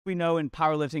We know in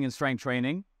powerlifting and strength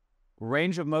training,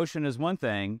 range of motion is one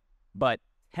thing, but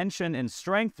tension and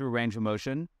strength through range of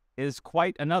motion is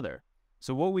quite another.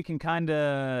 So what we can kind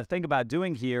of think about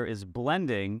doing here is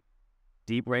blending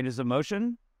deep ranges of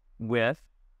motion with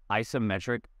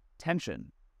isometric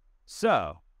tension.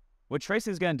 So what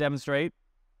Tracy is going to demonstrate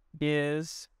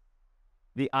is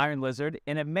the Iron Lizard,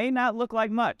 and it may not look like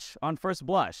much on first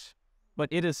blush, but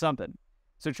it is something.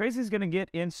 So Tracy's going to get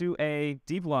into a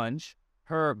deep lunge.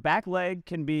 Her back leg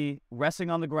can be resting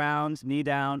on the ground, knee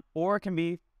down, or it can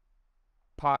be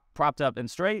propped up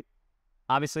and straight.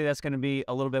 Obviously, that's going to be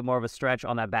a little bit more of a stretch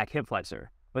on that back hip flexor.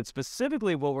 But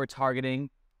specifically what we're targeting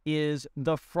is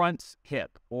the front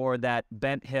hip, or that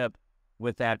bent hip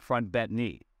with that front bent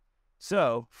knee.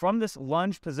 So from this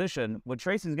lunge position, what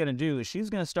Tracy's going to do is she's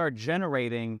going to start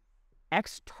generating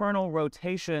external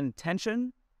rotation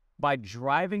tension by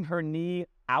driving her knee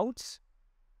out,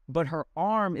 but her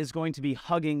arm is going to be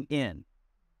hugging in.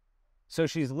 So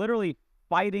she's literally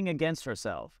fighting against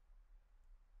herself.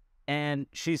 And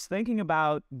she's thinking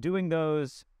about doing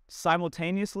those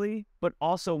simultaneously, but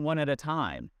also one at a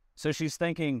time. So she's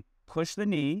thinking, push the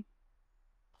knee,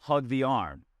 hug the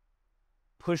arm.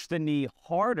 Push the knee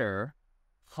harder,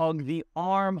 hug the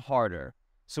arm harder.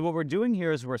 So what we're doing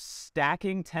here is we're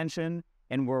stacking tension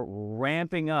and we're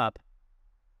ramping up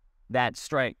that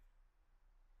strength.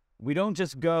 We don't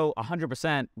just go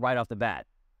 100% right off the bat.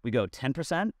 We go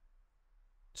 10%,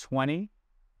 20,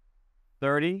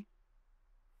 30,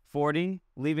 40,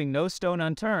 leaving no stone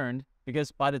unturned,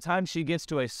 because by the time she gets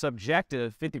to a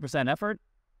subjective 50% effort,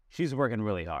 she's working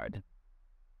really hard.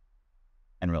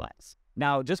 And relax.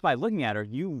 Now, just by looking at her,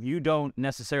 you don't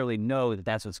necessarily know that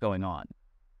that's what's going on.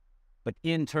 But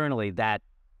internally, that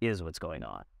is what's going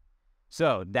on.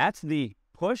 So that's the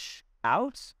push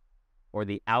out, or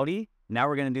the outie. Now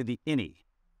we're going to do the innie.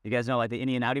 You guys know, like the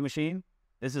innie and outie machine?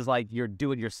 This is like your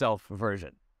do-it-yourself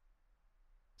version.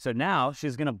 So now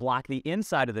she's going to block the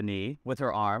inside of the knee with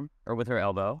her arm or with her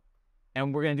elbow,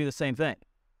 and we're going to do the same thing.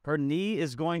 Her knee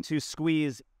is going to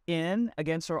squeeze in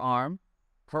against her arm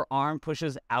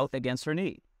pushes out against her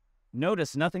knee.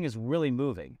 Notice nothing is really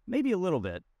moving. Maybe a little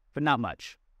bit, but not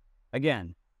much.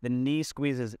 Again, the knee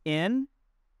squeezes in,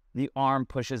 the arm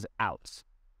pushes out.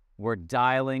 We're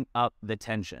dialing up the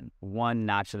tension one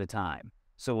notch at a time.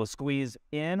 So we'll squeeze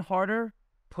in harder,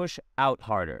 push out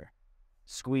harder.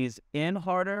 Squeeze in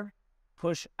harder,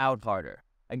 push out harder.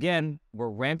 Again, we're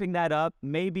ramping that up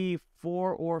maybe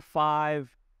 4 or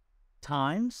 5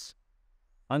 times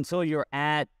until you're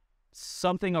at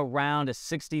something around a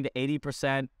 60 to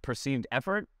 80% perceived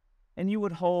effort, and you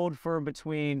would hold for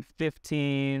between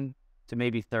 15 to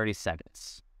maybe 30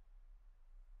 seconds.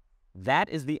 That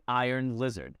is the Iron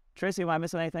Lizard. Tracy, am I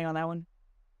missing anything on that one?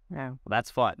 No. Well,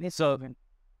 that's fun. So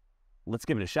let's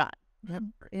give it a shot.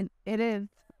 It is.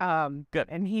 Good.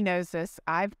 And he knows this.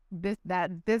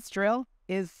 This drill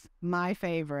is my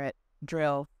favorite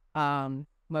drill,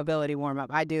 mobility warm-up.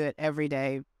 I do it every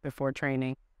day before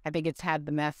training. I think it's had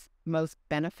the most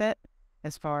benefit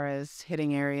as far as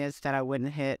hitting areas that I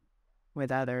wouldn't hit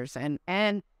with others.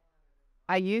 And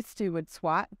I used to with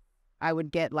squat, I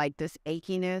would get like this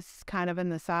achiness kind of in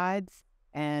the sides.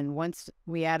 And once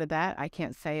we added that, I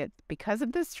can't say it's because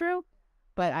of this drill,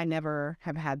 but I never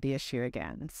have had the issue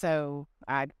again. So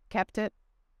I kept it.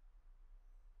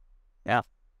 Yeah.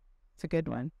 It's a good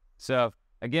one. So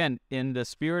again, in the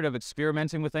spirit of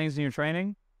experimenting with things in your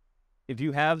training, if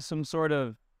you have some sort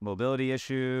of mobility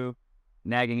issue,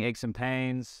 nagging aches and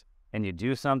pains, and you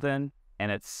do something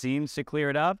and it seems to clear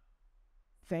it up,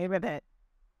 stay with it.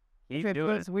 If it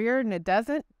was weird and it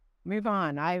doesn't, move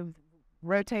on. I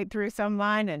rotate through some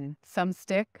line and some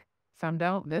stick, some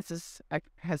don't. This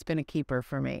has been a keeper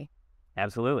for me.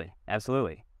 Absolutely.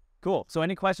 Absolutely. Cool. So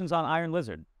any questions on Iron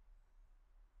Lizard?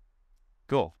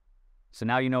 Cool. So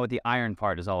now you know what the iron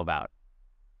part is all about.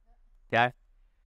 Okay?